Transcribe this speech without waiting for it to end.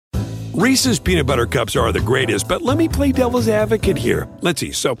Reese's peanut butter cups are the greatest, but let me play devil's advocate here. Let's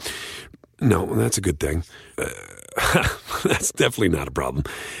see. So, no, that's a good thing. That's definitely not a problem.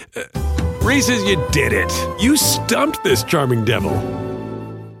 Reese's, you did it. You stumped this charming devil.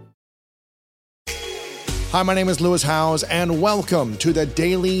 Hi, my name is Lewis Howes, and welcome to the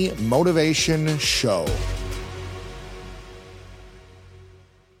Daily Motivation Show.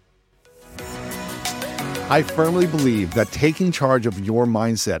 I firmly believe that taking charge of your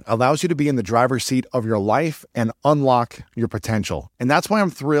mindset allows you to be in the driver's seat of your life and unlock your potential. And that's why I'm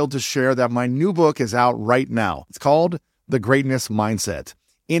thrilled to share that my new book is out right now. It's called The Greatness Mindset.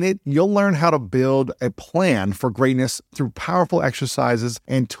 In it, you'll learn how to build a plan for greatness through powerful exercises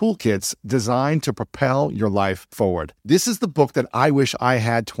and toolkits designed to propel your life forward. This is the book that I wish I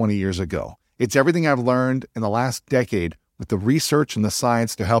had 20 years ago. It's everything I've learned in the last decade with the research and the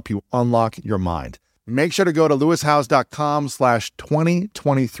science to help you unlock your mind. Make sure to go to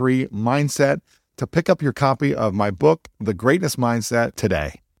lewishowes.com/2023mindset to pick up your copy of my book, The Greatness Mindset,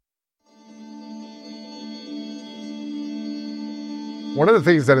 today. One of the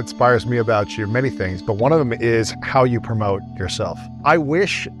things that inspires me about you, many things, but one of them is how you promote yourself. I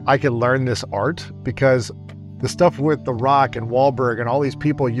wish I could learn this art because the stuff with The Rock and Wahlberg and all these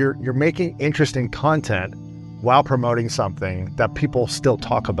people, you're making interesting content while promoting something that people still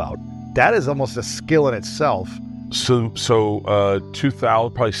talk about. That is almost a skill in itself. So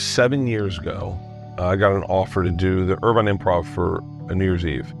 2000, probably 7 years ago, I got an offer to do the Irvine Improv for a New Year's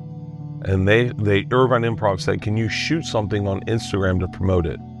Eve. And they Irvine Improv said, can you shoot something on Instagram to promote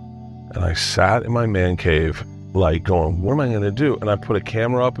it? And I sat in my man cave, like going, what am I going to do? And I put a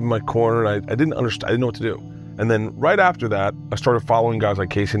camera up in my corner, and I didn't understand, I didn't know what to do. And then right after that, I started following guys like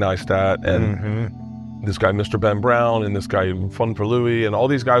Casey Neistat and this guy, Mr. Ben Brown, and this guy, Fun for Louie, and all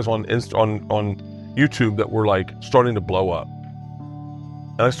these guys on YouTube that were like starting to blow up.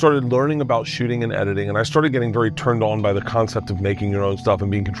 And I started learning about shooting and editing, and I started getting very turned on by the concept of making your own stuff and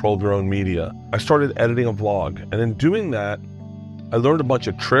being in control of your own media. I started editing a vlog, and in doing that, I learned a bunch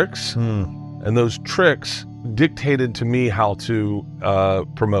of tricks, and those tricks dictated to me how to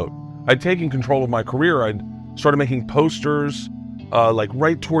promote. I'd taken control of my career. I'd started making posters, like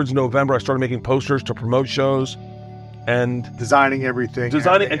right towards November, I started making posters to promote shows and designing everything.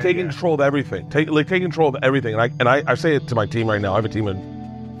 And taking control of everything. Taking control of everything. And I say it to my team right now. I have a team of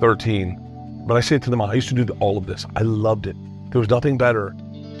 13, but I say it to them. I used to do all of this. I loved it. There was nothing better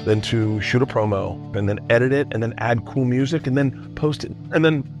than to shoot a promo and then edit it and then add cool music and then post it. And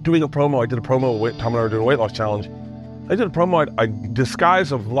then doing a promo, I did a promo, Tom and I were doing a weight loss challenge. I did a promo, I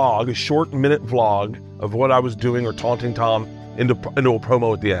disguised a vlog, a short minute vlog of what I was doing or taunting Tom into a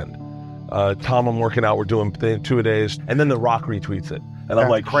promo at the end. Tom, I'm working out, we're doing 2-a-days, and then The Rock retweets it. And I'm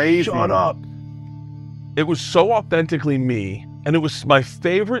like, crazy. Shut up. It was so authentically me, and it was my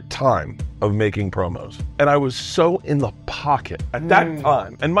favorite time of making promos. And I was so in the pocket at that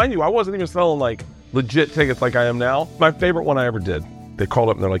time. And mind you, I wasn't even selling like legit tickets like I am now. My favorite one I ever did. They called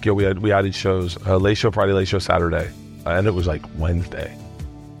up and they're like, yo, we added shows, late show Friday, late show Saturday. And it was like Wednesday.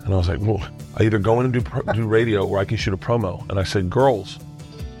 And I was like, well, I either go in and do radio or I can shoot a promo. And I said, girls,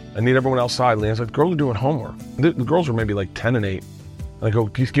 I need everyone outside. Leanne's like, girls are doing homework. The girls are maybe like 10 and 8. And I go,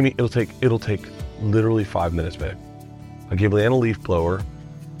 just give me, it'll take literally 5 minutes, babe. I gave Leanne a leaf blower.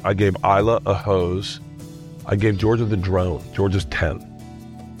 I gave Isla a hose. I gave Georgia the drone. Georgia's 10.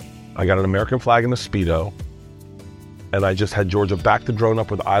 I got an American flag and a Speedo. And I just had Georgia back the drone up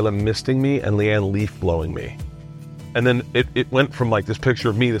with Isla misting me and Leanne leaf blowing me. And then it went from like this picture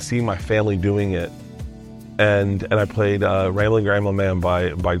of me to seeing my family doing it. And I played Rambling Grambling Man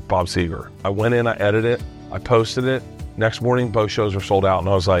by Bob Seger. I went in, I edited it, I posted it. Next morning, both shows were sold out. And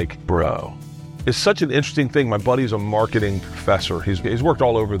I was like, bro, it's such an interesting thing. My buddy's a marketing professor. He's worked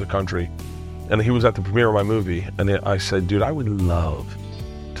all over the country. And he was at the premiere of my movie. And I said, dude, I would love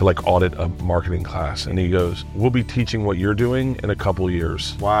to like audit a marketing class. And he goes, we'll be teaching what you're doing in a couple of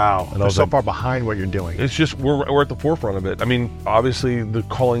years. Wow. And I was so like, far behind what you're doing. It's just, we're at the forefront of it. I mean, obviously the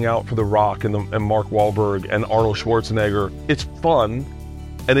calling out for The Rock and Mark Wahlberg and Arnold Schwarzenegger, it's fun.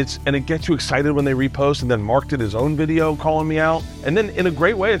 And it gets you excited when they repost, and then Mark did his own video calling me out. And then in a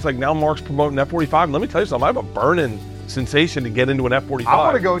great way, it's like now Mark's promoting F45. And let me tell you something, I have a burning sensation to get into an F45. I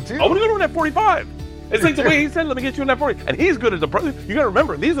want to go too. I want to go to an F45. It's like the way he said, let me get you an F40. And he's good at you got to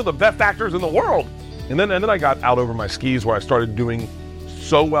remember, these are the best actors in the world. And then I got out over my skis where I started doing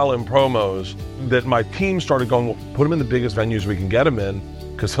so well in promos that my team started going, well, put him in the biggest venues we can get him in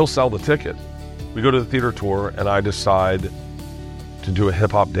because he'll sell the ticket. We go to the theater tour and I decide to do a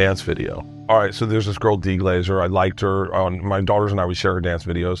hip hop dance video. All right, so there's this girl, D Glazer. I liked her. My daughters and I would share her dance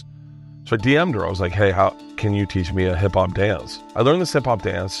videos. So I DM'd her. I was like, hey, how can you teach me a hip hop dance? I learned this hip hop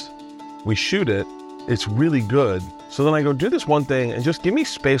dance We shoot it. It's really good. So then I go, do this one thing and just give me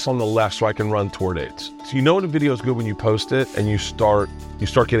space on the left so I can run tour dates. So you know the video is good when you post it and you start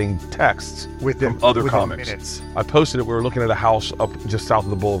getting texts from other comics. Minutes. I posted it. We were looking at a house up just south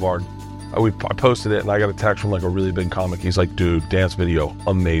of the boulevard. I posted it and I got a text from like a really big comic. He's like, dude, dance video,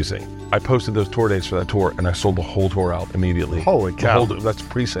 amazing. I posted those tour dates for that tour and I sold the whole tour out immediately. Holy cow. That's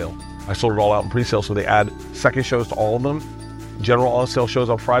pre-sale. I sold it all out in pre-sale, so they add second shows to all of them. General on sale shows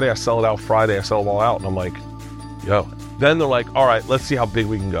on Friday, I sell it out Friday, I sell them all out, and I'm like, yo. Then they're like, all right, let's see how big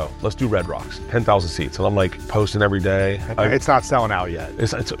we can go. Let's do Red Rocks, 10,000 seats. And I'm like posting every day. It's not selling out yet.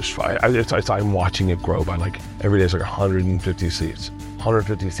 I'm watching it grow by like, every day it's like 150 seats,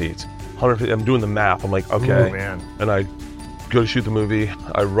 150 seats, 150. I'm doing the math. I'm like, okay. Ooh, man. And I go to shoot the movie.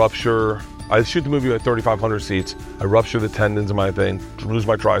 I shoot the movie at 3,500 seats. I rupture the tendons in my thing, lose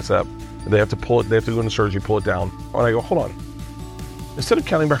my tricep. They have to pull it, they have to go into surgery, pull it down. And I go, hold on. Instead of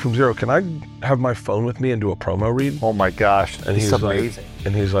counting back from zero, can I have my phone with me and do a promo read? Oh my gosh, and he's amazing.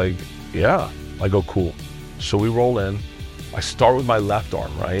 He's like, yeah. I go, cool. So we roll in. I start with my left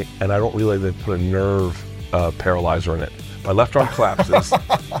arm, right? And I don't realize they put a nerve paralyzer in it. My left arm collapses.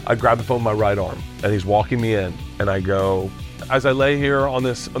 I grab the phone with my right arm, and he's walking me in. And I go, as I lay here on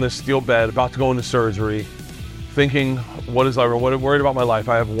this steel bed, about to go into surgery, thinking, what worried about my life?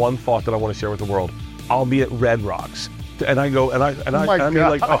 I have one thought that I want to share with the world. I'll be at Red Rocks. And I go, and I mean,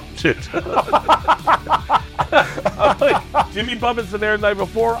 like, oh shit. I'm like, Jimmy Buffett's there the night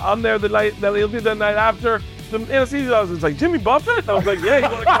before. I'm there the night that he'll be the night after. The anesthesia office is like, Jimmy Buffett? I was like, yeah, you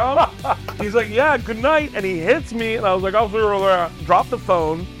want to come? He's like, yeah, good night. And he hits me, and I was like, drop the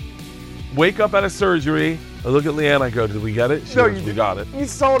phone, wake up out of surgery. I look at Leanne, I go, did we get it? She goes, we got it. You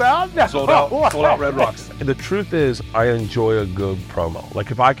sold out? No. Sold out Red Rocks. And the truth is, I enjoy a good promo. Like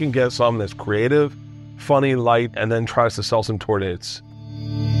if I can get something that's creative, funny, light, and then tries to sell some tour dates.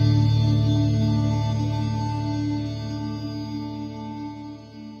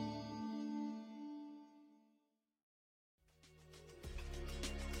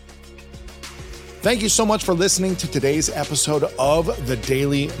 Thank you so much for listening to today's episode of The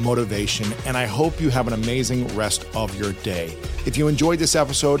Daily Motivation, and I hope you have an amazing rest of your day. If you enjoyed this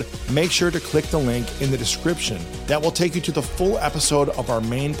episode, make sure to click the link in the description. That will take you to the full episode of our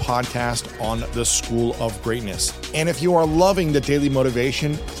main podcast on the School of Greatness. And if you are loving The Daily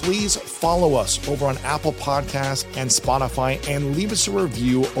Motivation, please follow us over on Apple Podcasts and Spotify, and leave us a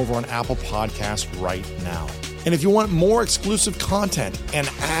review over on Apple Podcasts right now. And if you want more exclusive content and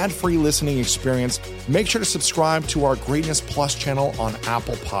ad-free listening experience, make sure to subscribe to our Greatness Plus channel on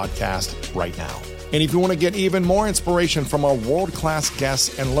Apple Podcast right now. And if you want to get even more inspiration from our world-class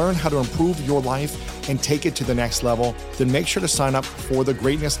guests and learn how to improve your life and take it to the next level, then make sure to sign up for the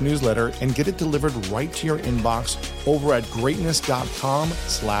Greatness newsletter and get it delivered right to your inbox over at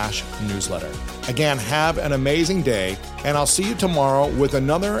greatness.com/newsletter. Again, have an amazing day, and I'll see you tomorrow with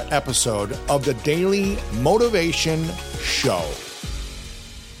another episode of the Daily Motivation Show.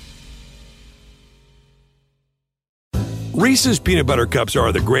 Reese's peanut butter cups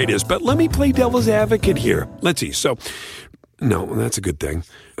are the greatest, but let me play devil's advocate here. Let's see. So, no, that's a good thing.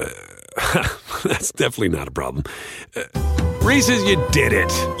 That's definitely not a problem. Reese's, you did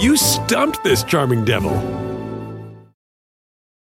it. You stumped this charming devil.